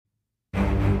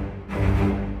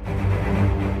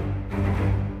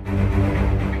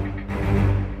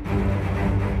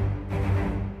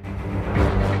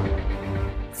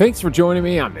Thanks for joining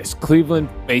me on this Cleveland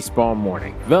baseball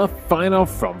morning. The final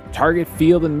from Target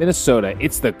Field in Minnesota.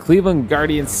 It's the Cleveland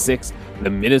Guardians 6, the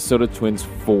Minnesota Twins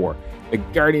 4. The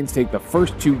Guardians take the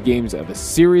first two games of the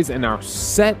series and are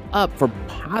set up for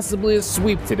possibly a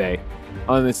sweep today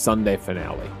on the Sunday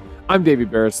finale. I'm Davey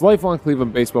Barris, lifelong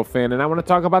Cleveland baseball fan, and I want to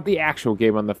talk about the actual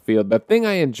game on the field, the thing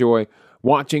I enjoy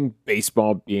watching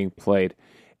baseball being played.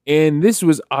 And this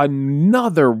was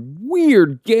another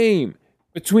weird game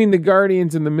between the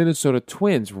Guardians and the Minnesota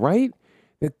Twins, right?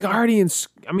 The Guardians,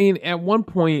 at one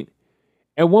point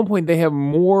they have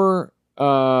more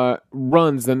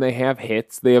runs than they have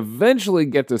hits. They eventually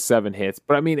get to 7 hits,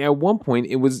 but at one point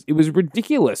it was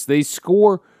ridiculous. They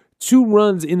score 2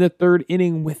 runs in the third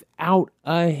inning without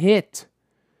a hit.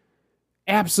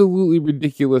 Absolutely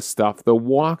ridiculous stuff. The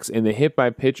walks and the hit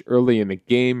by pitch early in the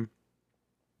game.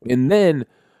 And then,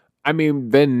 the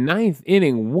 9th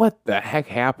inning, what the heck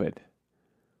happened?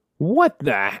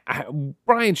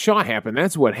 Brian Shaw happened.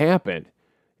 That's what happened.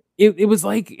 It was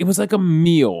like a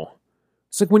meal.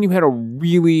 It's like when you had a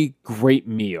really great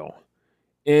meal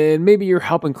and maybe you're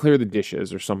helping clear the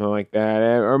dishes or something like that.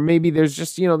 Or maybe there's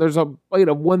just, there's a bite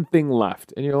of one thing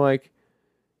left and you're like,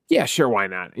 yeah, sure. Why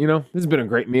not? This has been a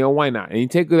great meal. Why not? And you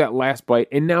take that last bite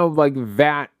and now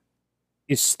that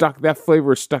is stuck. That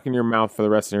flavor is stuck in your mouth for the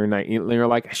rest of your night. And you're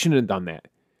like, I shouldn't have done that.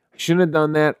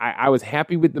 I was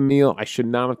happy with the meal. I should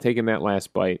not have taken that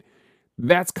last bite.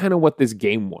 That's kind of what this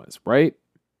game was, right?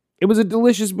 It was a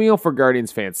delicious meal for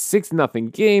Guardians fans.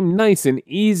 6-0 game, nice and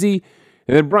easy.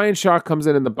 And then Brian Shaw comes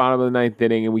in the bottom of the 9th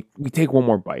inning, and we take one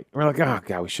more bite. We're like, oh,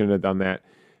 God, we shouldn't have done that.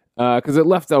 Because it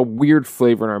left a weird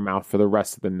flavor in our mouth for the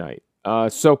rest of the night.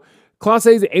 So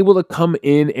Clase is able to come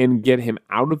in and get him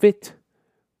out of it.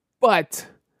 But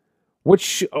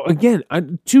again,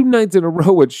 2 nights in a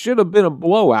row, which should have been a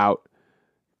blowout,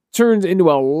 turns into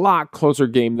a lot closer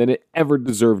game than it ever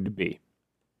deserved to be.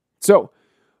 So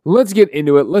let's get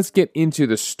into it. Let's get into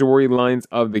the storylines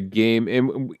of the game.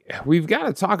 And we've got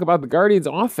to talk about the Guardians'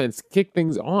 offense, kick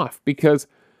things off, because,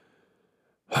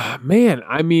 a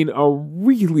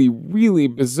really, really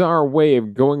bizarre way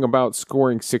of going about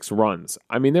scoring 6 runs.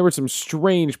 There were some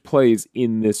strange plays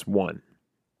in this one.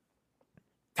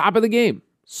 Top of the game.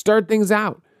 Start things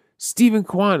out. Steven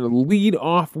Kwan, lead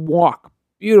off walk.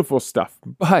 Beautiful stuff.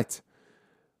 But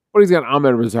he's got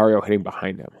Amed Rosario hitting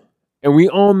behind him. And we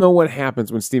all know what happens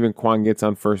when Steven Kwan gets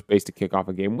on first base to kick off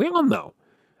a game. We all know.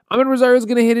 Amed Rosario is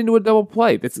going to hit into a double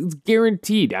play. It's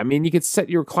guaranteed. You could set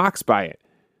your clocks by it.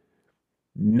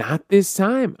 Not this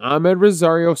time. Amed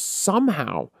Rosario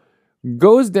somehow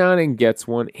goes down and gets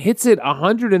one, hits it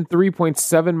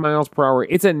 103.7 miles per hour.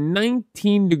 It's a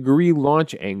 19-degree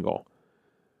launch angle.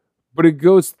 But it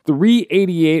goes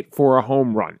 388 for a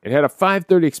home run. It had a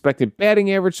 530 expected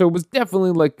batting average, so it was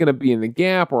definitely going to be in the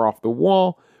gap or off the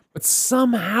wall. But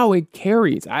somehow it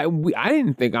carries. I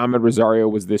didn't think Amed Rosario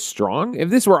was this strong. If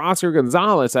this were Oscar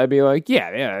Gonzalez, I'd be like,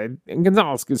 yeah,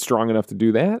 Gonzalez is strong enough to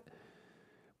do that.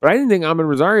 But I didn't think Amed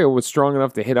Rosario was strong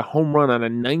enough to hit a home run on a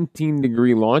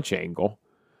 19-degree launch angle.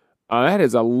 That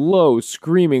is a low,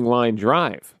 screaming line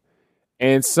drive.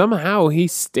 And somehow he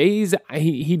stays,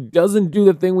 he doesn't do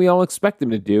the thing we all expect him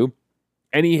to do,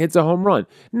 and he hits a home run.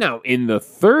 Now, in the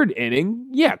 3rd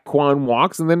inning, Kwan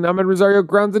walks, and then Amed Rosario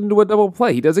grounds it into a double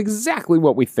play. He does exactly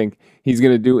what we think he's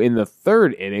going to do in the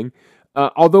 3rd inning.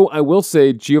 Although I will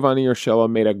say Giovanni Urshela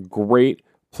made a great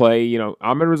play.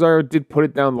 Amed Rosario did put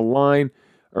it down the line.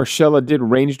 Urshela did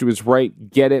range to his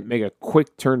right, get it, make a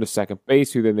quick turn to second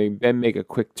base, who then make a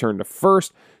quick turn to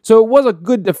first. So it was a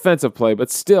good defensive play,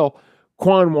 but still,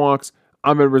 Kwan walks,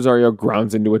 Amed Rosario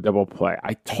grounds into a double play.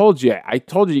 I told you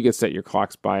you could set your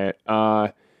clocks by it.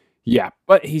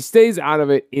 But he stays out of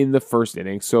it in the 1st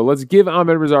inning. So let's give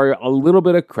Amed Rosario a little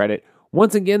bit of credit.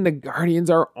 Once again, the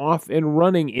Guardians are off and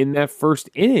running in that 1st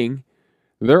inning.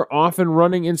 They're off and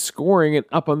running and scoring and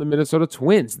up on the Minnesota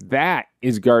Twins. That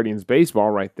is Guardians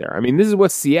baseball right there. This is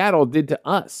what Seattle did to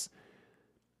us.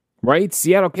 Right?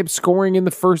 Seattle kept scoring in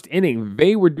the 1st inning.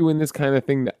 They were doing this kind of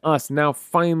thing to us. Now,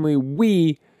 finally,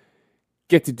 we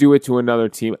get to do it to another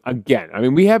team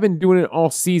again. We have been doing it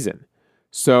all season.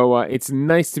 So it's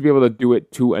nice to be able to do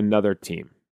it to another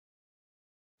team.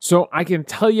 So I can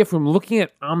tell you from looking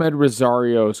at Amed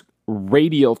Rosario's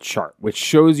radial chart, which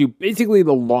shows you basically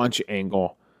the launch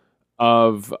angle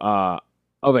of a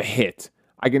hit.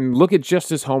 I can look at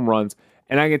just his home runs,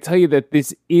 and I can tell you that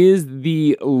this is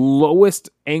the lowest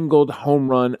angled home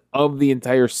run of the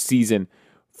entire season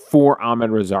for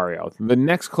Amed Rosario. The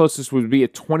next closest would be a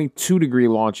 22-degree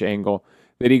launch angle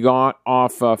that he got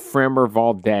off Framber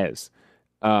Valdez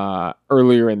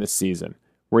earlier in the season.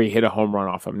 where he hit a home run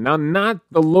off him. Now, not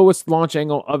the lowest launch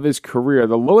angle of his career.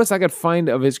 The lowest I could find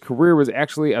of his career was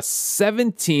actually a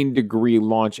 17-degree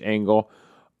launch angle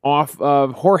off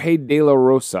of Jorge De La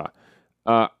Rosa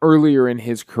earlier in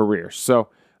his career. So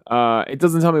it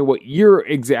doesn't tell me what year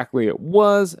exactly it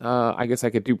was. I guess I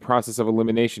could do process of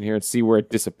elimination here and see where it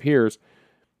disappears.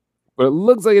 But it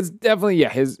looks like it's definitely,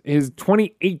 his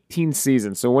 2018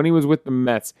 season. So when he was with the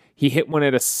Mets, he hit one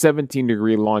at a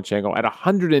 17-degree launch angle at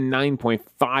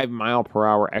 109.5 mile per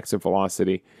hour exit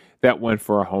velocity that went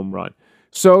for a home run.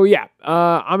 So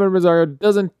Amed Rosario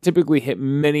doesn't typically hit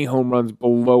many home runs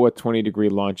below a 20-degree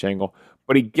launch angle,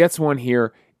 but he gets one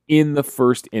here in the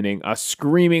first inning, a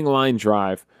screaming line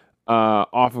drive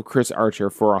off of Chris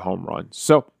Archer for a home run.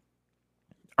 So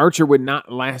Archer would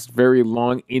not last very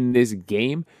long in this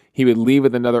game. He would leave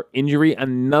with another injury,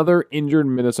 another injured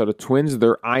Minnesota Twins.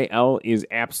 Their IL is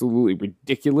absolutely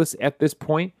ridiculous at this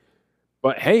point.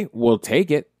 But hey, we'll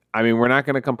take it. I mean, we're not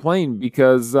going to complain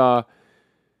because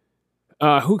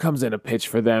who comes in to pitch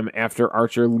for them after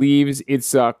Archer leaves?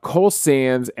 It's Cole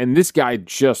Sands, and this guy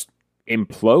just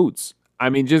implodes. I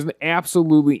mean, just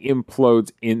absolutely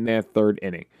implodes in that third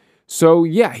inning. So,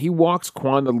 he walks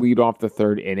Kwan to lead off the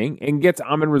third inning and gets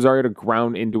Amed Rosario to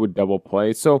ground into a double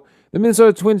play. So, the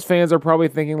Minnesota Twins fans are probably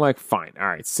thinking like, fine, all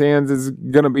right, Sands is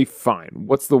going to be fine.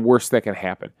 What's the worst that can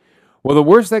happen? Well, the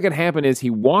worst that can happen is he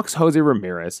walks Jose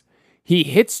Ramirez, he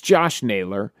hits Josh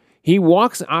Naylor, he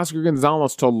walks Oscar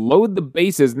Gonzalez to load the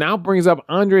bases, now brings up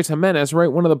Andres Jimenez, right,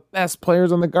 one of the best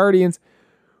players on the Guardians,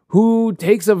 who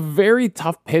takes a very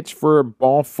tough pitch for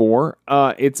ball 4.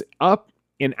 It's up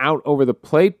and out over the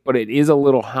plate, but it is a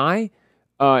little high.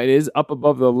 It is up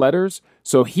above the letters.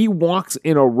 So he walks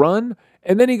in a run,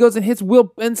 and then he goes and hits Will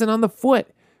Benson on the foot.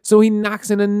 So he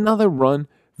knocks in another run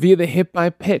via the hit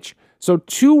by pitch. So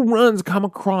 2 runs come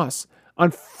across on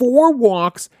 4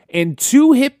 walks and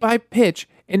 2 hit by pitch,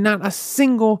 and not a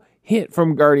single hit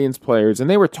from Guardians players. And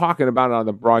they were talking about it on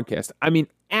the broadcast. I mean,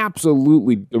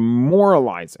 absolutely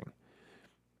demoralizing.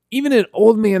 Even in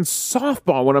old man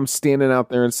softball, when I'm standing out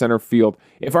there in center field,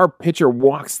 if our pitcher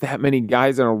walks that many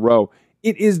guys in a row,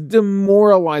 it is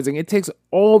demoralizing. It takes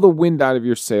all the wind out of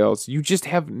your sails. You just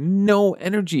have no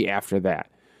energy after that.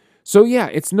 So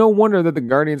it's no wonder that the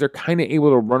Guardians are kind of able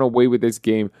to run away with this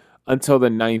game until the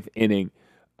 9th inning.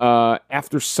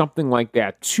 After something like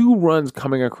that, 2 runs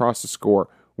coming across the score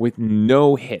with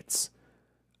no hits.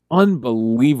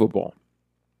 Unbelievable.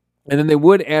 And then they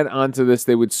would add on to this.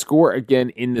 They would score again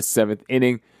in the 7th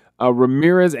inning.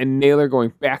 Ramirez and Naylor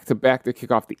going back-to-back to kick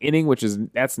off the inning,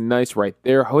 that's nice right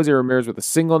there. Jose Ramirez with a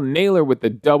single, Naylor with the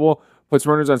double, puts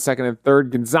runners on second and third.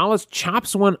 Gonzalez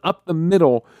chops one up the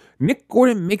middle. Nick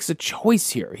Gordon makes a choice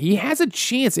here. He has a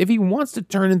chance. If he wants to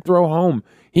turn and throw home,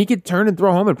 he could turn and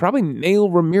throw home and probably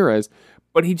nail Ramirez.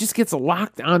 But he just gets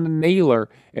locked on to Naylor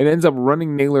and ends up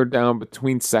running Naylor down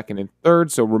between second and third.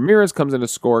 So Ramirez comes in to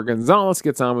score. Gonzalez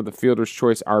gets on with the fielder's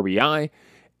choice RBI.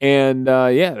 And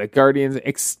the Guardians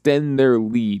extend their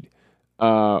lead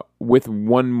with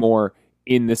one more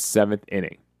in the 7th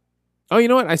inning. Oh, you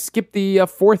know what? I skipped the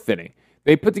 4th inning.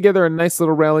 They put together a nice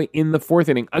little rally in the 4th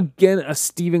inning. Again, a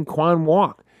Steven Kwan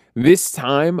walk. This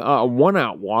time, a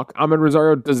 1-out walk. Amed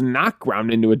Rosario does not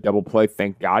ground into a double play,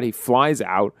 thank God. He flies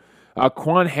out.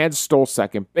 Kwan had stole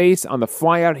second base. On the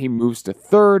flyout, he moves to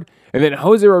third. And then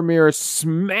Jose Ramirez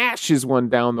smashes one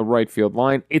down the right field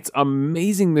line. It's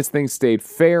amazing this thing stayed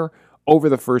fair over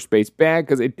the first base bag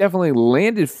because it definitely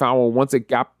landed foul once it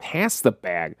got past the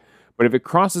bag. But if it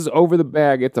crosses over the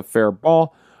bag, it's a fair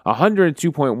ball.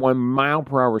 102.1 mile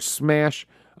per hour smash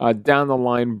down the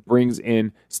line brings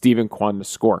in Steven Kwan to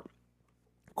score.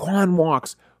 Kwan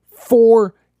walks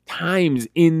 4 times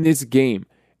in this game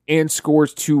and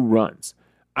scores 2 runs.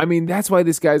 I mean, that's why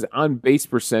this guy's on-base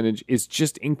percentage is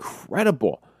just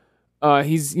incredible.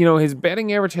 His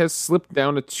batting average has slipped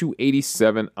down to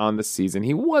 287 on the season.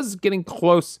 He was getting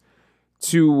close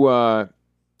to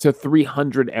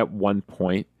 300 at one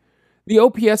point. The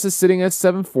OPS is sitting at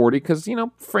 740 because,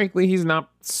 frankly, he's not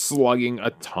slugging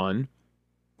a ton.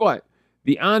 But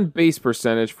the on-base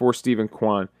percentage for Steven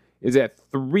Kwan is at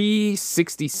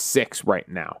 366 right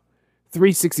now.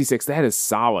 366, that is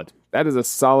solid. That is a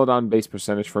solid on-base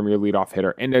percentage from your leadoff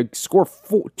hitter. And to score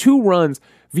 2 runs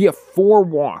via 4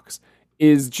 walks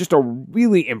is just a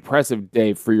really impressive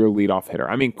day for your leadoff hitter.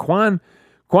 I mean, Kwan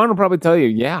will probably tell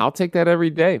you, I'll take that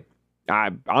every day.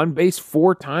 On base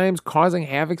 4 times, causing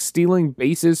havoc, stealing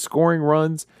bases, scoring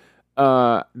runs.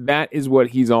 That is what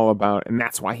he's all about, and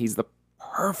that's why he's the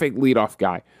perfect leadoff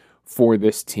guy for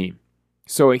this team.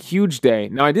 So a huge day.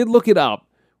 Now, I did look it up.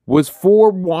 Was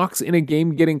 4 walks in a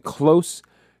game getting close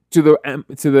to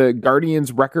the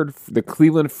Guardians record, the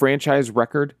Cleveland franchise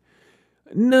record?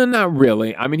 No, not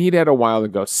really. I mean, he'd had a while to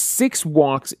go. 6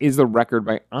 walks is the record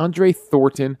by Andre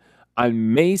Thornton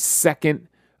on May 2nd,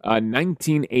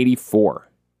 1984.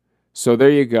 So there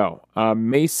you go.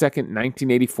 May 2nd,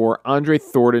 1984, Andre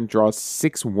Thornton draws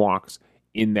 6 walks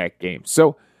in that game.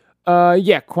 So,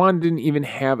 Kwan didn't even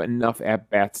have enough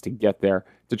at-bats to get there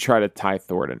to try to tie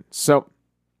Thornton. So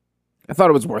I thought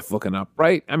it was worth looking up,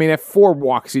 right? I mean, at 4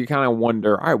 walks, you kind of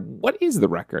wonder, all right, what is the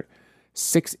record?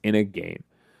 6 in a game.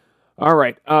 All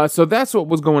right, so that's what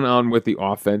was going on with the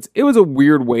offense. It was a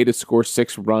weird way to score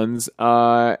 6 runs.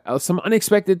 Some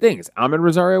unexpected things. Amed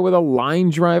Rosario with a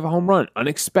line drive home run.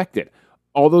 Unexpected.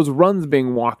 All those runs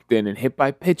being walked in and hit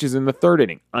by pitches in the 3rd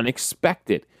inning.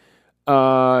 Unexpected.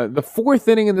 The 4th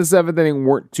inning and the 7th inning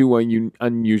weren't too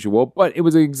unusual, but it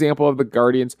was an example of the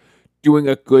Guardians doing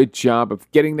a good job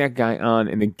of getting that guy on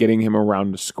and then getting him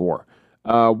around to score.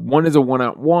 One is a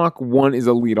 1-out walk, one is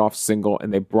a leadoff single,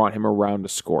 and they brought him around to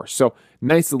score. So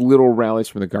nice little rallies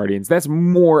from the Guardians. That's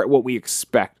more what we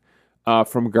expect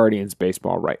from Guardians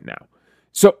baseball right now.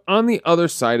 So on the other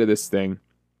side of this thing,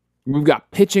 we've got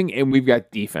pitching and we've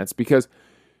got defense, because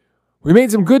we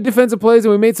made some good defensive plays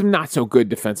and we made some not so good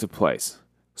defensive plays.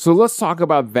 So let's talk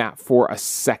about that for a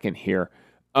second here.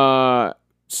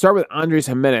 Start with Andres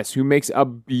Gimenez, who makes a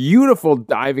beautiful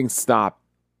diving stop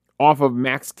off of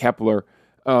Max Kepler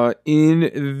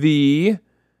in the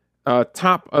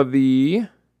bottom of the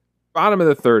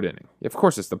 3rd inning. Of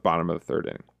course, it's the bottom of the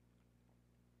 3rd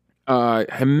inning.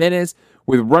 Gimenez,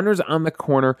 with runners on the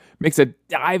corner, makes a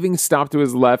diving stop to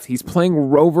his left. He's playing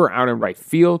Rover out in right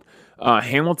field.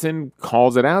 Hamilton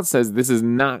calls it out, says this is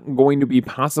not going to be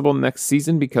possible next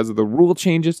season because of the rule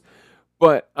changes.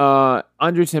 But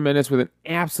Andres Gimenez with an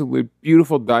absolutely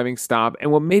beautiful diving stop.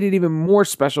 And what made it even more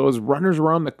special is runners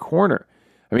were on the corner.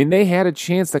 I mean, they had a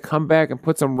chance to come back and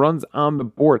put some runs on the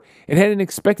board. It had an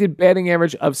expected batting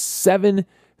average of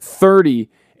 .730,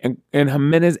 and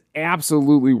Gimenez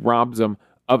absolutely robs them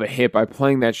of a hit by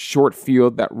playing that short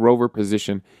field, that rover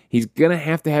position. He's going to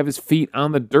have his feet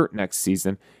on the dirt next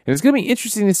season. And it's going to be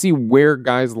interesting to see where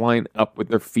guys line up with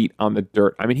their feet on the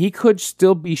dirt. I mean, he could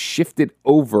still be shifted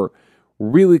over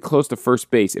really close to first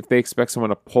base if they expect someone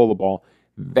to pull the ball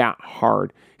that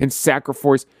hard and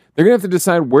sacrifice. They're going to have to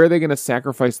decide where they're going to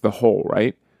sacrifice the hole,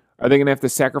 right? Are they going to have to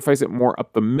sacrifice it more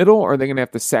up the middle, or are they going to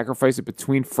have to sacrifice it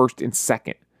between first and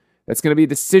second? That's going to be a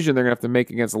decision they're going to have to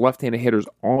make against left-handed hitters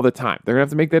all the time. They're going to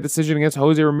have to make that decision against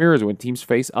Jose Ramirez when teams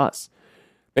face us.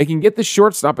 They can get the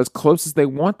shortstop as close as they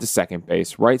want to second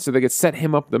base, right? So they could set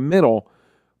him up the middle,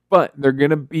 but they're going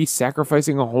to be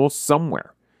sacrificing a hole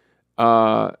somewhere.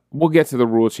 We'll get to the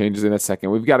rule changes in a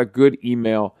second. We've got a good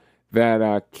email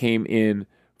that came in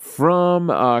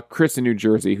from Chris in New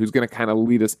Jersey, who's going to kind of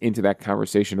lead us into that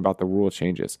conversation about the rule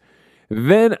changes.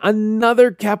 Then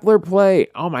another Kepler play.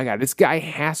 Oh my God, this guy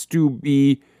has to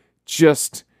be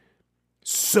just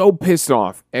so pissed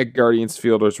off at Guardians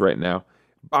fielders right now.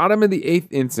 Bottom of the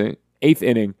 8th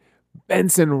inning,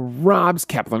 Benson robs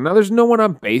Kepler. Now, there's no one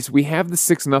on base. We have the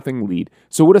 6-0 lead.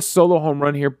 So would a solo home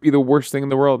run here be the worst thing in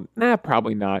the world? Nah,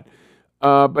 probably not.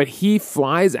 But he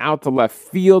flies out to left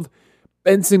field.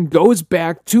 Benson goes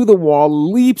back to the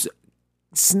wall, leaps,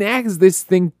 snags this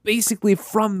thing basically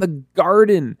from the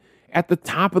garden at the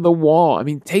top of the wall. I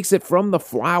mean, takes it from the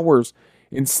flowers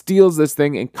and steals this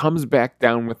thing and comes back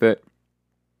down with it.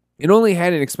 It only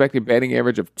had an expected batting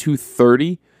average of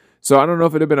 .230, so I don't know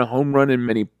if it had been a home run in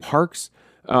many parks.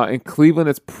 In Cleveland,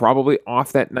 it's probably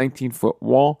off that 19-foot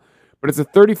wall, but it's a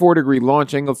 34-degree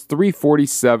launch angle. It's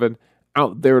 .347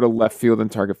 out there to left field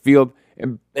and target field,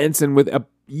 and Benson with a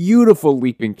beautiful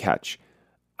leaping catch.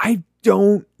 I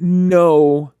don't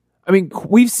know. I mean,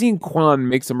 we've seen Kwan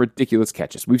make some ridiculous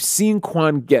catches. We've seen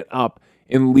Kwan get up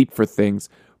and leap for things.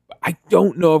 I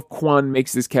don't know if Kwan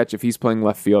makes this catch if he's playing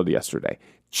left field yesterday.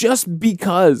 Just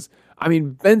because, I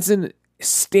mean, Benson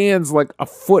stands like a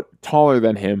foot taller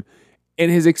than him, and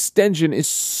his extension is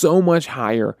so much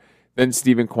higher than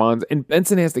Steven Kwan's, and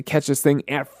Benson has to catch this thing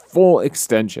at full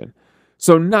extension.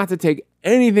 So not to take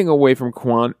anything away from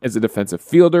Kwan as a defensive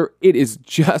fielder, it is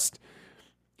just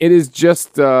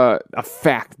a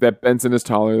fact that Benson is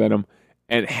taller than him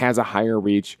and has a higher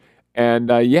reach. And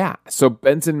so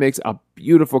Benson makes a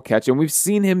beautiful catch, and we've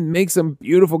seen him make some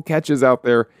beautiful catches out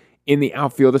there in the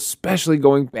outfield, especially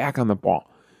going back on the ball.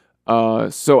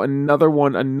 So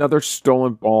another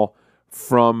stolen ball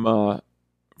from a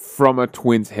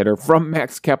Twins hitter, from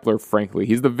Max Kepler, frankly.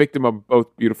 He's the victim of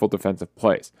both beautiful defensive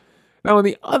plays. Now, on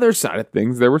the other side of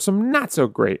things, there were some not so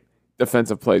great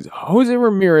defensive plays. Jose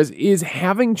Ramirez is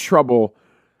having trouble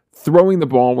throwing the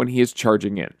ball when he is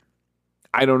charging in.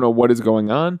 I don't know what is going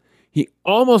on. He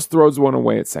almost throws one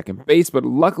away at second base, but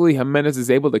luckily Jimenez is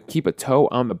able to keep a toe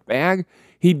on the bag.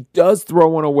 He does throw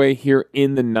one away here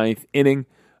in the ninth inning.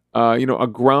 A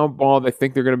ground ball. They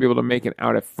think they're going to be able to make it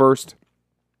out at first.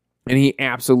 And he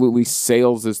absolutely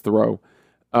sails his throw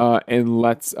and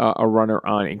lets a runner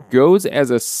on. It goes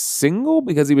as a single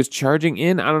because he was charging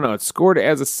in. I don't know. It scored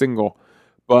as a single.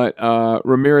 But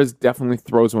Ramirez definitely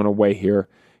throws one away here.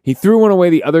 He threw one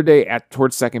away the other day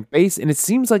towards second base, and it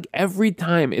seems like every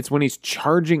time it's when he's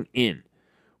charging in.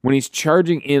 When he's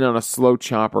charging in on a slow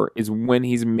chopper is when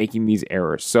he's making these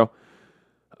errors. So,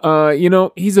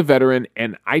 he's a veteran,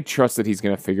 and I trust that he's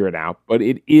going to figure it out. But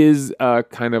it is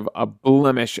kind of a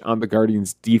blemish on the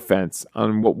Guardians' defense,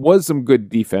 on what was some good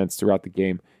defense throughout the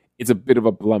game. It's a bit of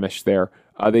a blemish there.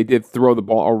 They did throw the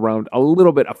ball around a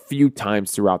little bit a few times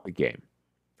throughout the game.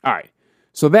 All right.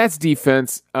 So that's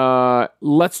defense.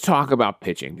 Let's talk about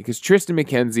pitching because Triston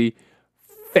McKenzie,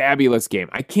 fabulous game.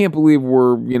 I can't believe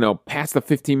we're, past the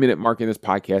 15-minute mark in this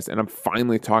podcast, and I'm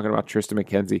finally talking about Triston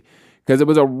McKenzie because it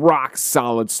was a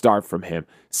rock-solid start from him.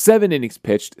 7 innings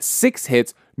pitched, 6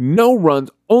 hits, no runs,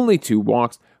 only 2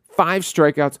 walks, 5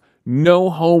 strikeouts, no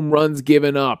home runs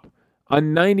given up.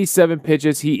 On 97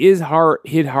 pitches, he is hard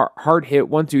hit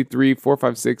 1, 2, 3, 4,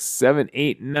 5, 6, 7,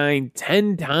 8, 9,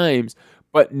 10 times,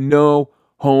 but no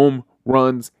home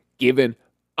runs given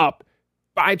up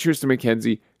by Triston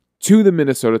McKenzie to the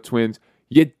Minnesota Twins.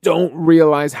 You don't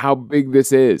realize how big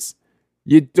this is.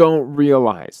 You don't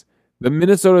realize. The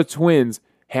Minnesota Twins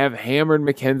have hammered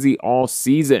McKenzie all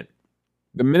season.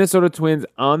 The Minnesota Twins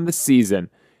on the season,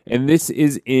 and this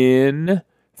is in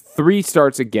 3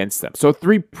 starts against them. So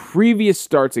 3 previous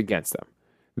starts against them.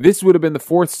 This would have been the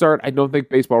 4th start. I don't think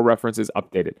Baseball Reference is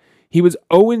updated. He was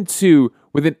 0-2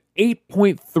 with an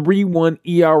 8.31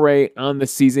 ERA on the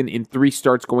season in 3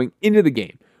 starts going into the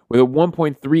game with a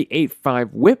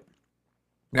 1.385 whip.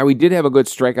 Now, he did have a good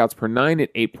strikeouts per 9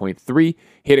 at 8.3.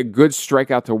 He had a good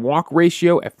strikeout to walk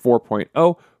ratio at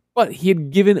 4.0, but he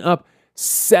had given up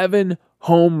 7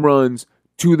 home runs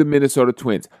to the Minnesota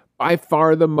Twins, by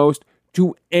far the most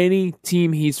to any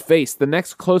team he's faced. The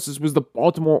next closest was the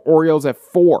Baltimore Orioles at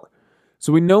 4.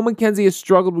 So we know McKenzie has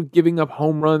struggled with giving up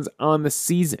home runs on the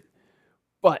season,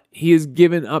 but he has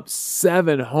given up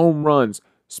 7 home runs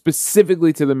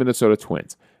specifically to the Minnesota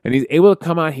Twins. And he's able to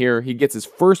come out here. He gets his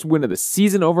first win of the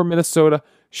season over Minnesota,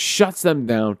 shuts them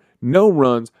down. No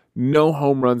runs, no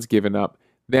home runs given up.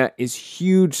 That is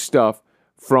huge stuff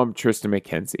from Triston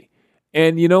McKenzie.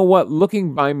 And you know what?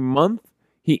 Looking by month,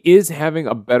 he is having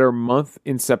a better month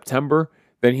in September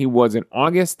than he was in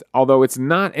August, although it's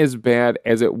not as bad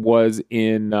as it was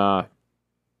in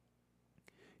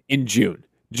June.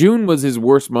 June was his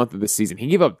worst month of the season. He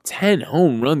gave up 10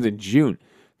 home runs in June.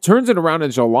 Turns it around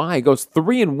in July, goes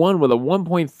 3-1 with a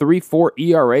 1.34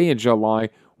 ERA in July,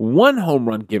 1 home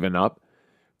run given up.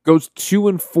 Goes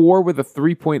 2-4 with a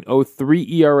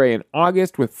 3.03 ERA in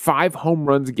August with 5 home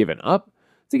runs given up.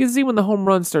 So you can see when the home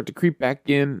runs start to creep back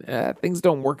in, things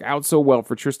don't work out so well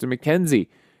for Triston McKenzie.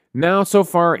 Now, so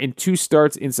far in 2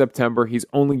 starts in September, he's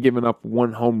only given up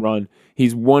 1 home run.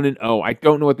 He's 1-0. I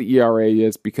don't know what the ERA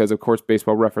is because, of course,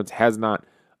 Baseball Reference has not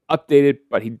updated,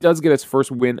 but he does get his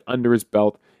first win under his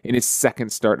belt in his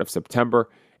 2nd start of September,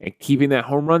 and keeping that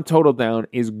home run total down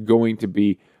is going to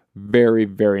be very,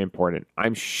 very important.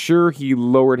 I'm sure he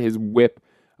lowered his whip.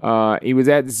 He was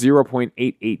at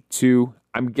 0.882.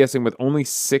 I'm guessing with only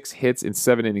 6 hits in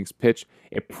 7 innings pitched,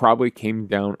 it probably came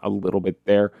down a little bit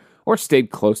there or stayed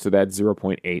close to that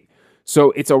 0.8.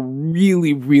 So it's a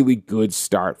really, really good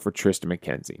start for Triston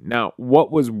McKenzie. Now,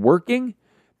 what was working?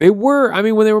 When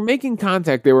they were making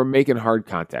contact, they were making hard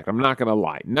contact. I'm not going to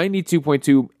lie.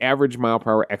 92.2 average mile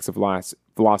per hour exit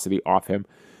velocity off him.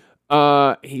 They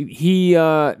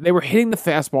were hitting the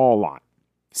fastball a lot.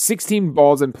 16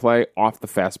 balls in play off the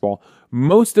fastball.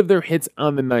 Most of their hits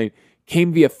on the night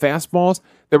came via fastballs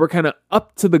that were kind of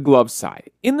up to the glove side.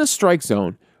 In the strike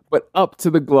zone, but up to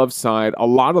the glove side. A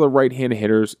lot of the right-handed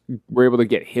hitters were able to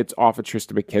get hits off of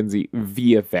Triston McKenzie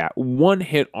via that. 1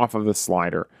 hit off of the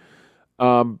slider.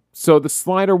 So the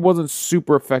slider wasn't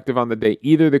super effective on the day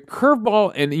either. The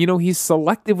curveball, and he's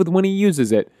selective with when he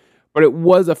uses it, but it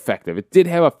was effective. It did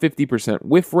have a 50%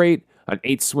 whiff rate on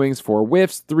 8 swings, 4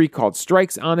 whiffs, 3 called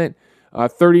strikes on it,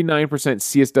 39%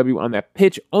 CSW on that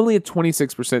pitch, only a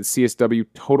 26% CSW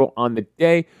total on the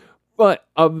day. But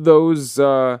of those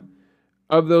 5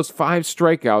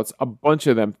 strikeouts, a bunch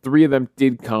of them, 3 of them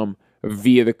did come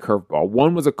via the curveball.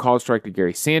 1 was a called strike to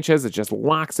Gary Sanchez that just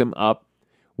locks him up.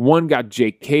 1 got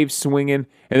Jake Cave swinging,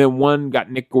 and then 1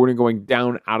 got Nick Gordon going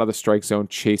down out of the strike zone,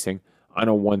 chasing on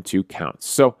a 1-2 count.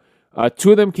 So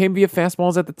Two of them came via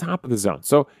fastballs at the top of the zone.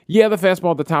 So, yeah, the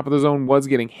fastball at the top of the zone was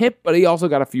getting hit, but he also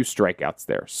got a few strikeouts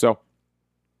there. So,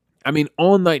 I mean,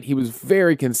 all night he was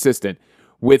very consistent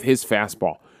with his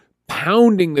fastball,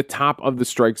 pounding the top of the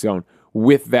strike zone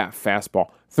with that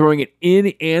fastball, throwing it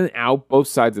in and out both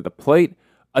sides of the plate,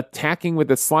 attacking with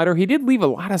the slider. He did leave a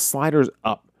lot of sliders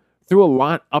up, threw a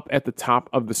lot up at the top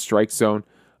of the strike zone.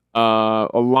 A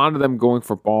lot of them going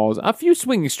for balls. A few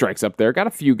swinging strikes up there. Got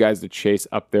a few guys to chase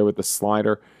up there with the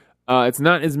slider. It's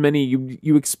not as many.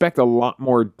 You expect a lot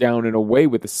more down and away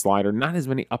with the slider. Not as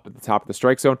many up at the top of the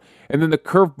strike zone. And then the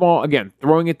curveball, again,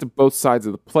 throwing it to both sides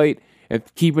of the plate and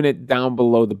keeping it down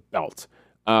below the belt.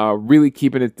 Really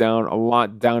keeping it down, a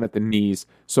lot down at the knees.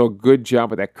 So a good job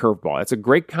with that curveball. It's a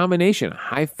great combination.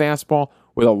 High fastball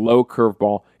with a low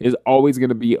curveball is always going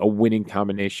to be a winning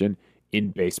combination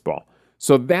in baseball.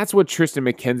 So that's what Triston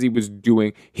McKenzie was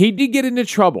doing. He did get into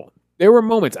trouble. There were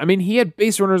moments. I mean, he had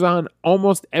base runners on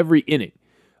almost every inning.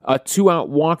 A 2-out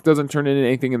walk doesn't turn into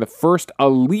anything in the first. A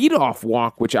leadoff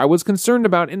walk, which I was concerned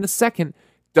about in the second,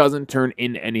 doesn't turn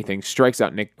into anything. Strikes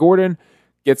out Nick Gordon,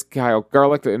 gets Kyle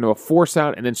Garlick into a force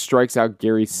out, and then strikes out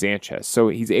Gary Sanchez. So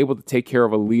he's able to take care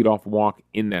of a leadoff walk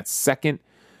in that second.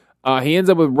 He ends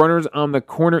up with runners on the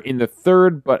corner in the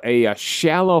third, but a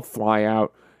shallow fly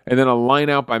out. And then a line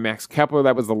out by Max Kepler.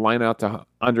 That was the line out to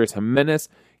Andres Jimenez.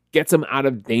 Gets him out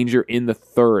of danger in the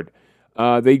third.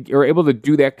 They are able to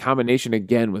do that combination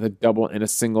again with a double and a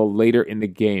single later in the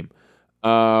game.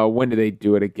 When did they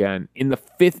do it again? In the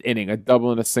fifth inning, a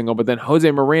double and a single. But then Jose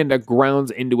Miranda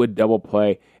grounds into a double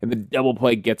play. And the double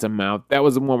play gets him out. That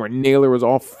was the one where Naylor was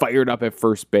all fired up at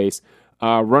first base.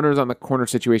 Runners on the corner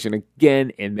situation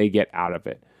again, and they get out of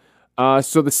it.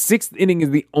 So the sixth inning is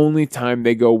the only time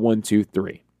they go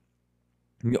 1-2-3.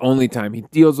 The only time. He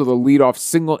deals with a leadoff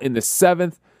single in the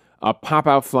seventh, a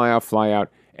pop-out, fly-out,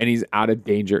 and he's out of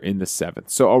danger in the seventh.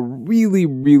 So a really,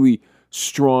 really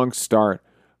strong start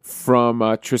from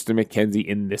Triston McKenzie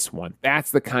in this one. That's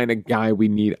the kind of guy we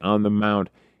need on the mound.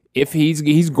 If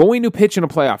he's going to pitch in a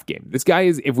playoff game. This guy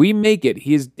is, if we make it,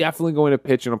 he is definitely going to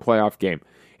pitch in a playoff game.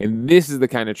 And this is the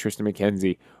kind of Triston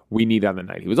McKenzie we need on the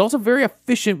night. He was also very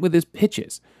efficient with his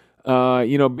pitches.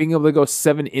 Being able to go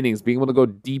 7 innings, being able to go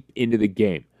deep into the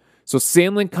game. So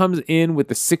Sandlin comes in with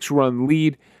the 6-run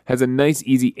lead, has a nice,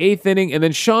 easy 8th inning, and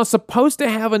then Shaw's supposed to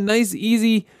have a nice,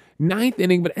 easy 9th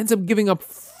inning, but ends up giving up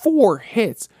 4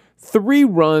 hits, 4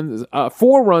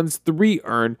 runs, 3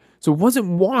 earned. So it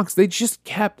wasn't walks. They just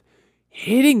kept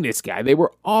hitting this guy. They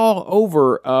were all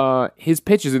over his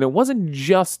pitches, and it wasn't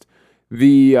just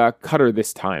the cutter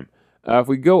this time. If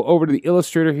we go over to the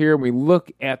illustrator here and we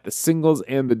look at the singles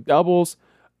and the doubles,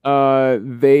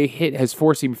 they hit his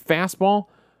 4-seam fastball,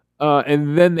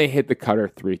 and then they hit the cutter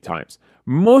 3 times.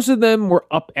 Most of them were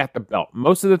up at the belt.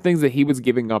 Most of the things that he was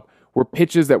giving up were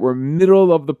pitches that were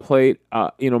middle of the plate,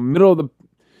 they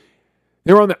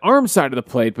were on the arm side of the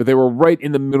plate, but they were right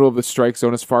in the middle of the strike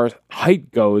zone as far as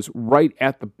height goes, right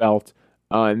at the belt,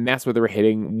 and that's what they were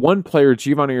hitting. One player,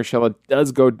 Giovanni Urshela,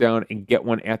 does go down and get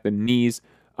one at the knees,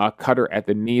 cutter at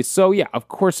the knees. So, yeah, of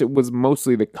course it was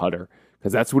mostly the cutter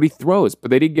because that's what he throws.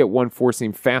 But they did get one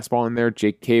 4-seam fastball in there.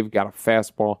 Jake Cave got a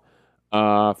fastball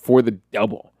for the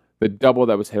double. The double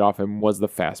that was hit off him was the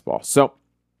fastball. So,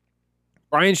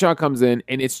 Bryan Shaw comes in,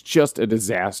 and it's just a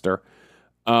disaster.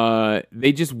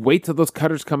 They just wait till those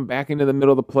cutters come back into the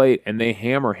middle of the plate, and they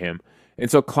hammer him. And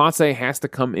so Clase has to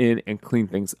come in and clean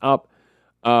things up.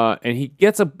 And he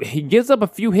gives up a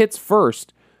few hits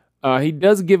first. He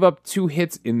does give up 2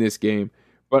 hits in this game.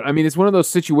 But, I mean, it's one of those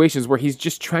situations where he's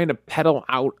just trying to pedal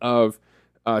out of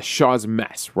Shaw's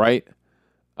mess, right?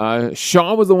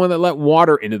 Shaw was the one that let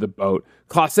water into the boat.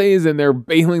 Clase is in there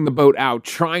bailing the boat out,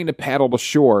 trying to paddle to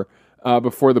shore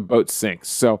before the boat sinks.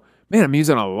 So, man, I'm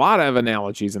using a lot of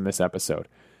analogies in this episode.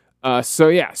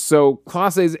 So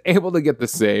Clase is able to get the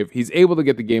save. He's able to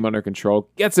get the game under control,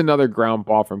 gets another ground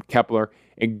ball from Kepler,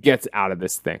 and gets out of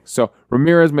this thing. So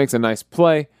Ramirez makes a nice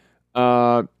play,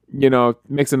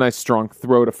 makes a nice strong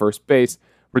throw to first base,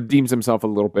 redeems himself a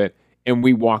little bit, and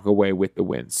we walk away with the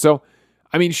win. So,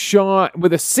 I mean, Shaw,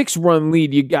 with a 6-run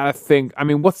lead, you got to think, I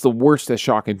mean, what's the worst that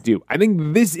Shaw can do? I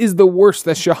think this is the worst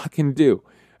that Shaw can do.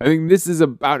 I think this is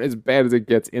about as bad as it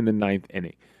gets in the 9th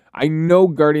inning. I know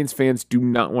Guardians fans do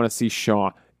not want to see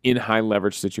Shaw in high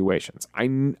leverage situations.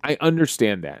 I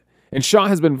understand that. And Shaw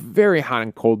has been very hot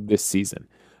and cold this season.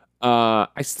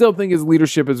 I still think his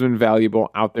leadership has been valuable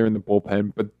out there in the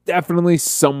bullpen, but definitely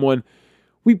someone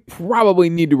we probably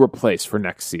need to replace for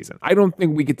next season. I don't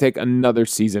think we could take another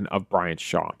season of Bryan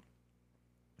Shaw.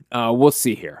 We'll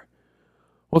see here.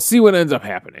 We'll see what ends up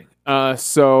happening.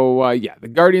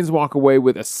 The Guardians walk away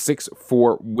with a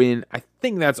 6-4 win. I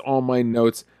think that's all my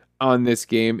notes on this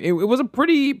game. It was a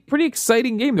pretty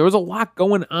exciting game. There was a lot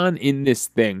going on in this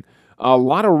thing. A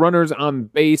lot of runners on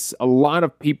base, a lot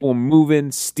of people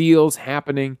moving, steals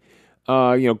happening.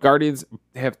 Guardians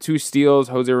have 2 steals.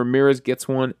 Jose Ramirez gets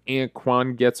one, and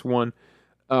Kwan gets one.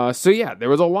 There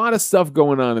was a lot of stuff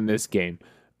going on in this game.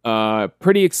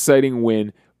 Pretty exciting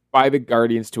win by the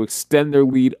Guardians to extend their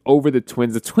lead over the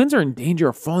Twins. The Twins are in danger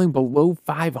of falling below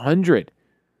 500.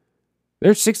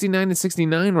 They're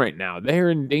 69-69 right now. They're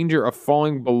in danger of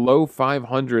falling below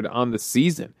 500 on the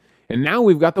season. And now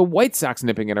we've got the White Sox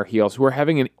nipping at our heels, who are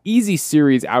having an easy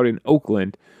series out in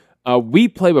Oakland. We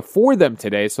play before them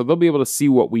today, so they'll be able to see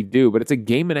what we do. But it's a 1.5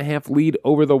 game lead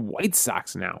over the White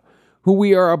Sox now, who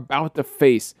we are about to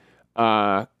face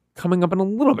coming up in a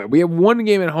little bit. We have 1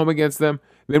 game at home against them.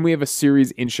 Then we have a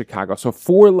series in Chicago. So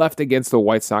 4 left against the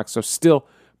White Sox. So still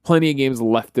plenty of games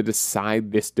left to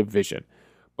decide this division.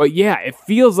 But yeah, it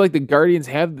feels like the Guardians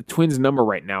have the Twins number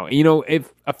right now.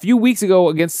 If a few weeks ago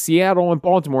against Seattle and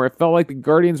Baltimore, it felt like the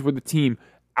Guardians were the team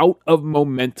out of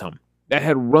momentum, that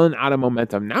had run out of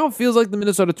momentum. Now it feels like the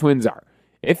Minnesota Twins are.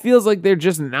 It feels like they're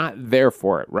just not there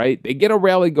for it, right? They get a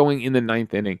rally going in the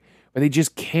 9th inning, but they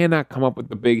just cannot come up with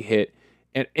the big hit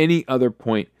at any other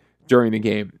point during the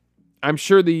game. I'm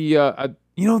sure they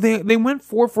went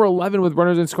 4 for 11 with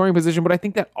runners in scoring position, but I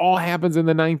think that all happens in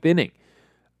the 9th inning.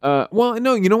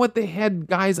 You know what? They had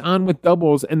guys on with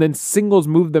doubles, and then singles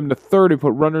moved them to third and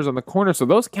put runners on the corner. So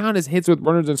those count as hits with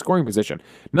runners in scoring position.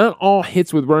 Not all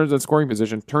hits with runners in scoring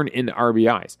position turn into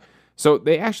RBIs. So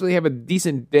they actually have a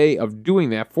decent day of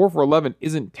doing that. 4 for 11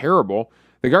 isn't terrible.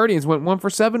 The Guardians went 1 for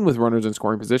 7 with runners in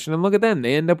scoring position, and look at them.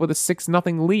 They end up with a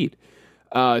 6-0 lead.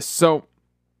 So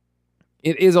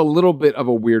it is a little bit of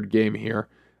a weird game here.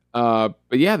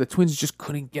 The Twins just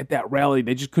couldn't get that rally.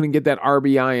 They just couldn't get that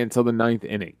RBI until the 9th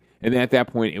inning. And at that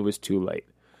point, it was too late.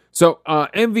 So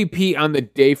MVP on the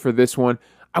day for this one,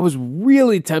 I was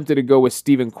really tempted to go with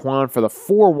Steven Kwan for the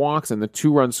 4 walks and the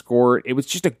 2-run score. It was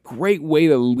just a great way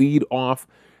to lead off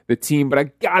the team, but I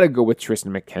got to go with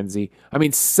Triston McKenzie.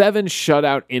 7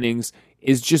 shutout innings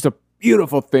is just a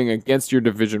beautiful thing against your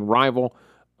division rival.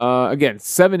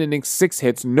 7 innings, 6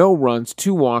 hits, no runs,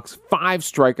 2 walks, 5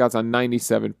 strikeouts on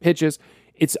 97 pitches.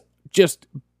 It's just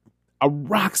a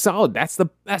rock solid. That's the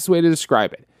best way to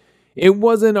describe it. It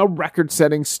wasn't a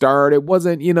record-setting start. It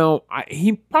wasn't,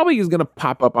 he probably is going to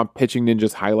pop up on Pitching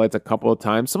Ninja's highlights a couple of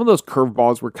times. Some of those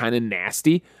curveballs were kind of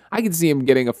nasty. I can see him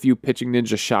getting a few Pitching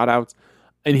Ninja shout-outs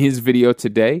in his video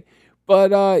today.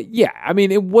 But,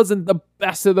 it wasn't the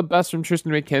best of the best from Triston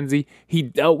McKenzie. He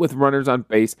dealt with runners on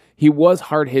base. He was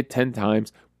hard hit 10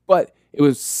 times, but it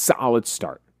was a solid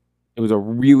start. It was a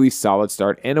really solid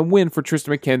start and a win for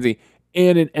Triston McKenzie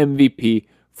and an MVP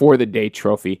for the day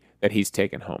trophy that he's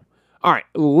taken home. All right,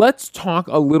 let's talk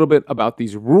a little bit about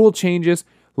these rule changes.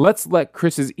 Let's let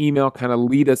Chris's email kind of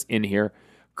lead us in here.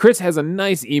 Chris has a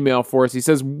nice email for us. He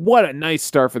says, what a nice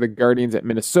start for the Guardians at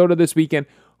Minnesota this weekend.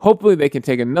 Hopefully they can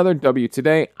take another W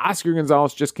today. Oscar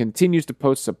Gonzalez just continues to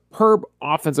post superb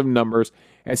offensive numbers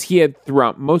as he had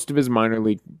throughout most of his minor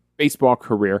league baseball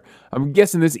career. I'm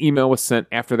guessing this email was sent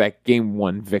after that Game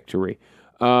 1 victory.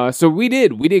 So we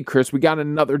did, Chris. We got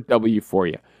another W for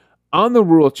you. On the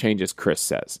rule changes, Chris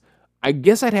says, I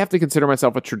guess I'd have to consider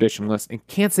myself a traditionalist and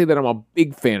can't say that I'm a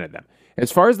big fan of them.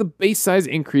 As far as the base size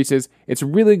increases, it's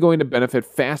really going to benefit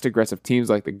fast, aggressive teams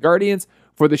like the Guardians.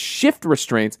 For the shift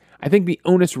restraints, I think the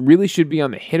onus really should be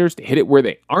on the hitters to hit it where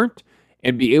they aren't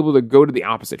and be able to go to the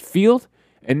opposite field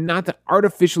and not to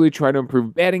artificially try to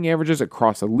improve batting averages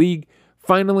across the league.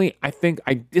 Finally, I think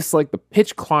I dislike the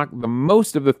pitch clock the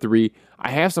most of the 3.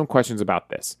 I have some questions about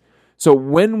this. So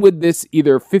when would this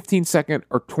either 15-second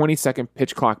or 20-second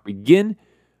pitch clock begin?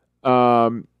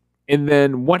 And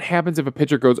then what happens if a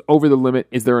pitcher goes over the limit?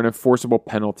 Is there an enforceable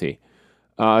penalty?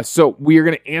 So we are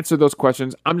going to answer those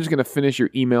questions. I'm just going to finish your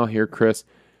email here, Chris.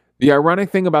 The ironic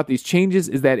thing about these changes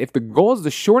is that if the goal is to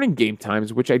shorten game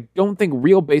times, which I don't think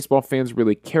real baseball fans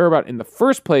really care about in the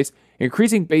first place,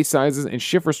 increasing base sizes and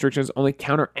shift restrictions only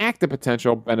counteract the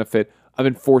potential benefit of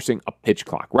enforcing a pitch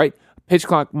clock, right? A pitch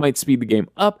clock might speed the game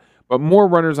up, but more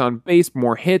runners on base,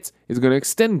 more hits is going to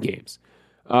extend games.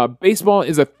 Baseball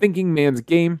is a thinking man's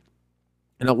game,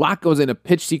 and a lot goes into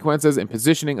pitch sequences and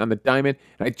positioning on the diamond,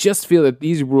 and I just feel that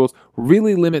these rules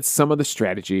really limit some of the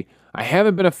strategy. I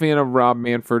haven't been a fan of Rob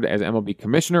Manfred as MLB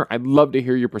commissioner. I'd love to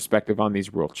hear your perspective on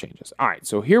these rule changes. All right,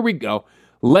 so here we go.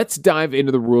 Let's dive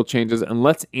into the rule changes, and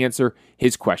let's answer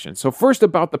his question. So first,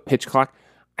 about the pitch clock,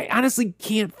 I honestly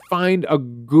can't find a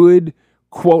good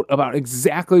quote about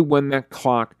exactly when that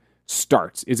clock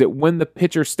starts? Is it when the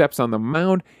pitcher steps on the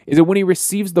mound? Is it when he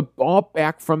receives the ball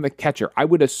back from the catcher? I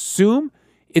would assume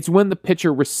it's when the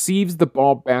pitcher receives the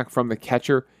ball back from the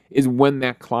catcher is when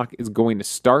that clock is going to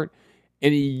start.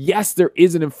 And yes, there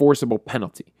is an enforceable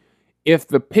penalty. If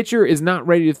the pitcher is not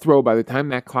ready to throw by the time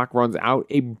that clock runs out,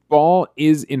 a ball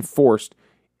is enforced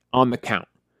on the count.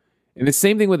 And the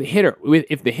same thing with the hitter.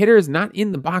 If the hitter is not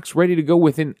in the box ready to go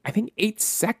within, I think, 8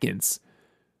 seconds,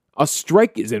 a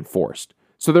strike is enforced.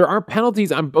 So there are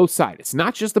penalties on both sides. It's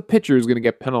not just the pitcher who's going to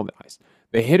get penalized.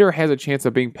 The hitter has a chance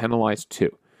of being penalized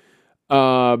too.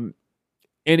 And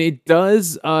it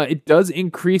does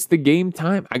increase the game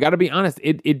time. I got to be honest,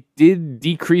 it did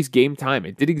decrease game time.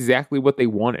 It did exactly what they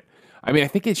wanted. I mean, I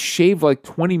think it shaved like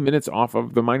 20 minutes off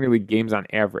of the minor league games on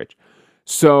average.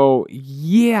 So,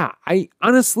 yeah, I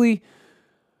honestly,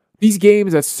 these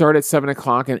games that start at 7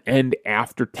 o'clock and end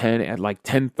after 10 at like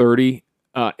 10:30,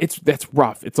 that's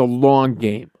rough. It's a long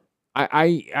game.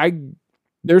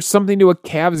 There's something to a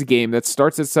Cavs game that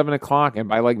starts at 7 o'clock and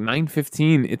by like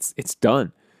 9:15, it's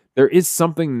done. There is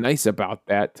something nice about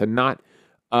that to not,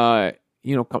 I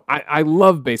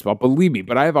love baseball, believe me,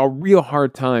 but I have a real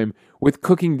hard time with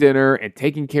cooking dinner and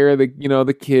taking care of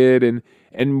the kid and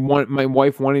my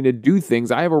wife wanting to do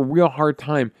things. I have a real hard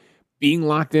time being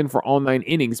locked in for all 9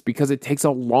 innings because it takes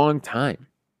a long time,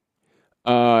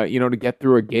 to get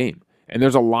through a game. And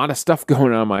there's a lot of stuff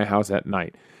going on in my house at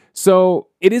night. So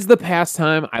it is the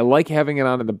pastime. I like having it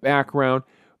on in the background,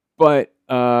 but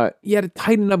to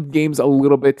tighten up games a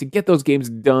little bit, to get those games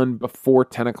done before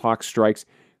 10 o'clock strikes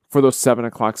for those 7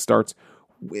 o'clock starts,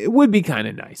 it would be kind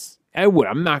of nice. It would.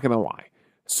 I'm not going to lie.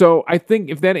 So I think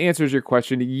if that answers your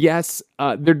question, yes,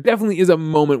 there definitely is a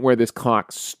moment where this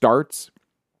clock starts.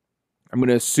 I'm going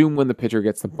to assume when the pitcher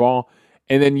gets the ball.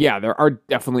 And then, there are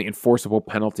definitely enforceable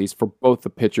penalties for both the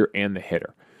pitcher and the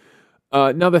hitter.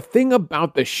 Now, the thing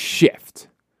about the shift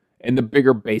and the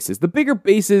bigger bases,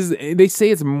 they say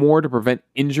it's more to prevent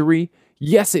injury.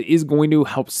 Yes, it is going to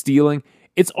help stealing.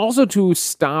 It's also to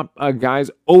stop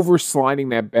guys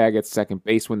oversliding that bag at second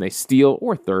base when they steal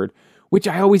or third, which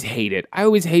I always hate it. I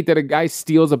always hate that a guy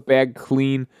steals a bag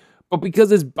clean, but because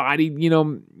his body,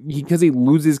 because he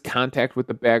loses contact with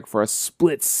the bag for a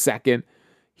split second,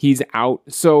 he's out.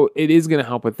 So it is going to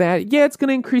help with that. Yeah, it's going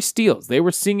to increase steals. They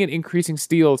were seeing it increasing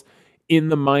steals in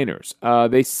the minors.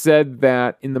 They said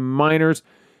that in the minors,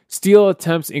 steal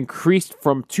attempts increased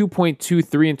from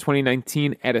 2.23 in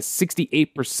 2019 at a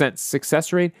 68%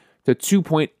 success rate to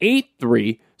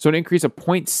 2.83, so an increase of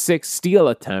 0.6 steal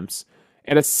attempts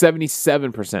at a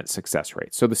 77% success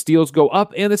rate. So the steals go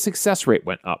up and the success rate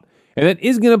went up. And that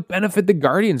is going to benefit the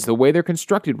Guardians the way they're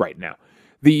constructed right now.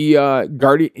 The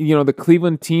the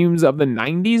Cleveland teams of the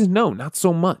 90s, no, not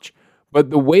so much. But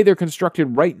the way they're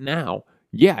constructed right now,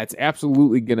 yeah, it's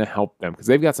absolutely going to help them because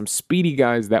they've got some speedy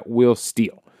guys that will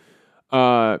steal.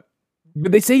 But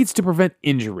they say it's to prevent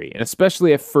injury, and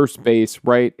especially at first base,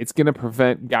 right? It's going to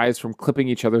prevent guys from clipping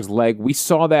each other's leg. We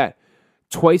saw that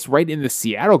twice right in the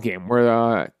Seattle game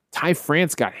where Ty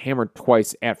France got hammered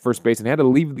twice at first base and had to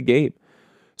leave the game.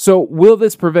 So will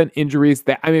this prevent injuries?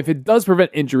 If it does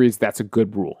prevent injuries, that's a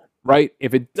good rule, right?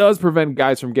 If it does prevent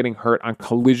guys from getting hurt on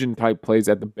collision-type plays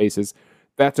at the bases,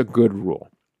 that's a good rule.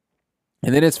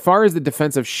 And then as far as the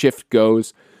defensive shift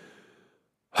goes,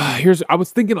 I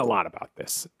was thinking a lot about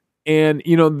this. And,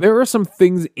 there are some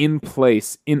things in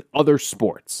place in other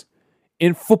sports.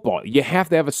 In football, you have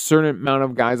to have a certain amount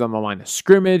of guys on the line of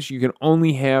scrimmage. You can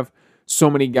only have so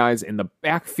many guys in the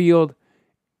backfield.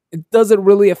 Does it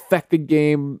really affect the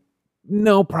game?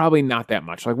 No, probably not that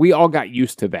much. Like, we all got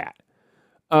used to that.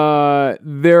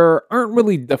 There aren't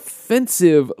really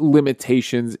defensive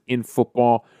limitations in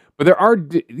football, but there are,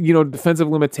 defensive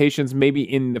limitations maybe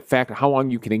in the fact of how long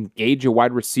you can engage a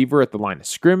wide receiver at the line of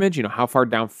scrimmage, how far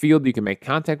downfield you can make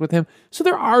contact with him. So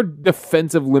there are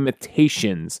defensive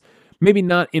limitations, maybe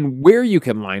not in where you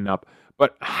can line up,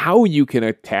 but how you can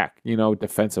attack,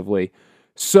 defensively.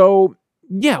 So,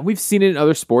 yeah, we've seen it in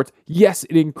other sports. Yes,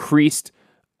 it increased,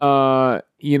 throwing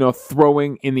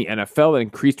in the NFL. It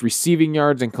increased receiving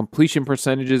yards and completion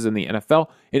percentages in the NFL.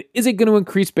 And is it going to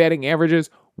increase batting averages?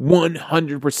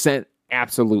 100%.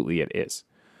 Absolutely it is.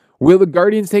 Will the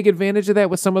Guardians take advantage of that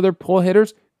with some of their pull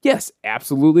hitters? Yes,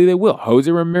 absolutely they will. Jose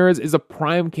Ramirez is a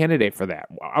prime candidate for that.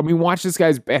 Watch this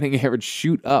guy's batting average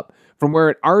shoot up from where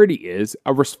it already is,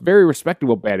 a very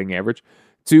respectable batting average,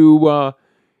 to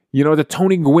the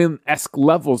Tony Gwynn-esque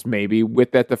levels maybe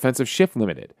with that defensive shift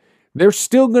limited. There's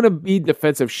still going to be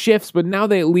defensive shifts, but now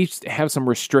they at least have some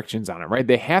restrictions on it, right?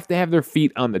 They have to have their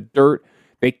feet on the dirt.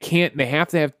 They have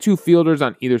to have 2 fielders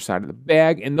on either side of the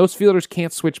bag, and those fielders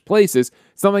can't switch places.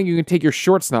 It's not like you can take your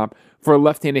shortstop for a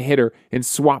left-handed hitter and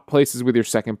swap places with your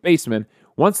second baseman.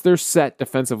 Once they're set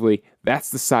defensively,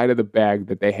 that's the side of the bag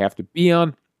that they have to be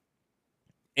on.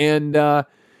 And, I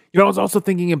was also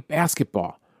thinking in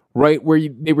basketball, right, where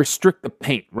they restrict the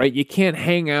paint, right? You can't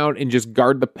hang out and just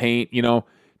guard the paint.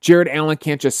 Jared Allen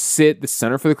can't just sit, the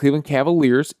center for the Cleveland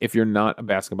Cavaliers, if you're not a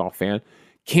basketball fan,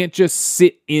 can't just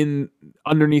sit in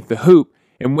underneath the hoop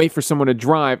and wait for someone to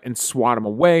drive and swat him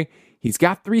away. He's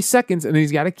got 3 seconds, and then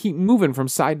he's got to keep moving from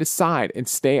side to side and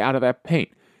stay out of that paint.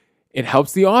 It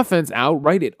helps the offense out,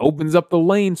 right? It opens up the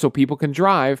lane so people can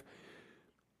drive.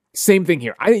 Same thing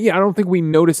here. I don't think we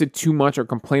notice it too much or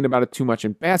complain about it too much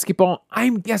in basketball.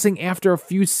 I'm guessing after a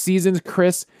few seasons,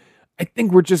 Chris, I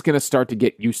think we're just going to start to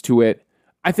get used to it.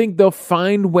 I think they'll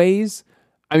find ways.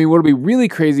 What'll be really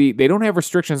crazy, they don't have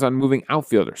restrictions on moving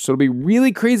outfielders. So it'll be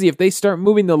really crazy if they start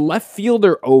moving the left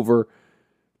fielder over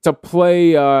to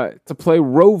play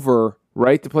rover,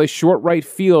 right? To play short right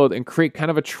field and create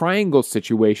kind of a triangle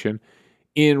situation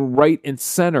in right and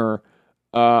center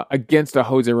against a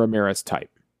Jose Ramirez type.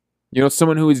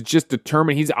 Someone who is just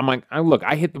determined.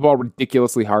 I hit the ball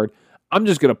ridiculously hard. I'm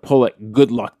just going to pull it.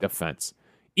 Good luck defense.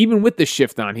 Even with the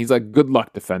shift on, he's like, good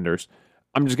luck defenders.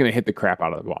 I'm just going to hit the crap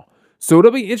out of the ball. So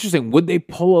it'll be interesting. Would they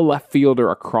pull a left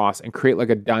fielder across and create like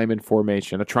a diamond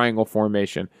formation, a triangle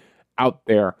formation out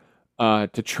there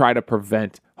to try to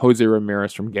prevent Jose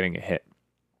Ramirez from getting a hit?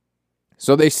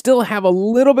 So they still have a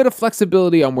little bit of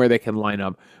flexibility on where they can line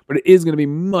up, but it is going to be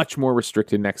much more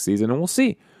restricted next season, and we'll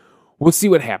see. We'll see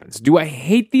what happens. Do I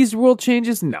hate these rule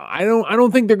changes? No, I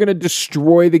don't think they're going to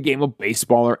destroy the game of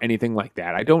baseball or anything like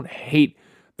that. I don't hate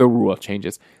the rule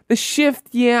changes. The shift,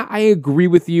 yeah, I agree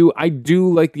with you. I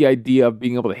do like the idea of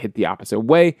being able to hit the opposite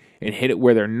way and hit it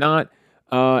where they're not,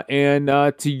 and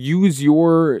to use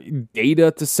your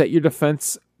data to set your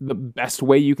defense the best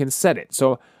way you can set it.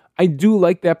 So I do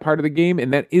like that part of the game,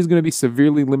 and that is going to be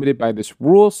severely limited by this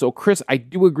rule. So, Chris, I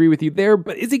do agree with you there,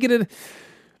 but is it going to...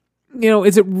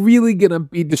 is it really going to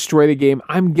be destroy the game?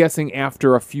 I'm guessing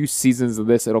after a few seasons of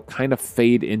this, it'll kind of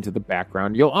fade into the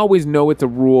background. You'll always know it's a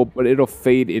rule, but it'll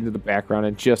fade into the background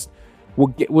and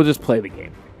we'll just play the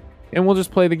game. And we'll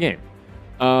just play the game.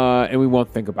 And we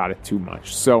won't think about it too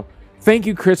much. So thank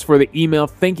you, Chris, for the email.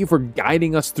 Thank you for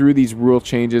guiding us through these rule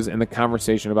changes and the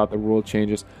conversation about the rule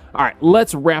changes. All right,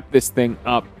 let's wrap this thing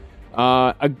up.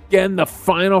 Again, the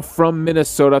final from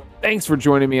Minnesota. Thanks for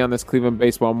joining me on this Cleveland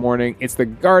Baseball Morning. It's the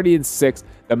Guardians 6,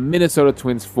 the Minnesota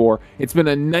Twins 4. It's been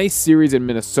a nice series in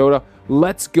Minnesota.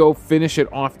 Let's go finish it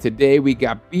off today. We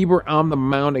got Bieber on the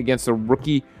mound against a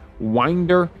rookie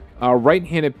Winder,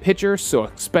 right-handed pitcher, so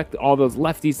expect all those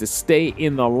lefties to stay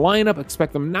in the lineup.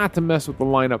 Expect them not to mess with the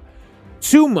lineup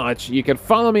too much. You can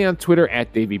follow me on Twitter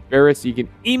at Davey Barris. You can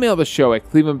email the show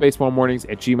at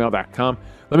clevelandbaseballmornings@gmail.com.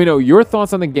 Let me know your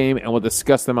thoughts on the game, and we'll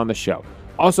discuss them on the show.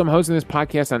 Also, I'm hosting this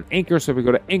podcast on Anchor, so if you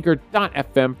go to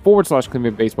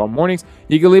anchor.fm/Cleveland Baseball Mornings,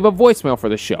 you can leave a voicemail for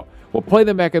the show. We'll play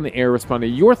them back in the air, respond to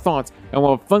your thoughts, and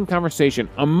we'll have a fun conversation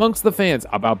amongst the fans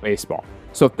about baseball.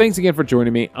 So thanks again for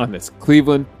joining me on this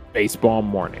Cleveland Baseball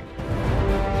Morning.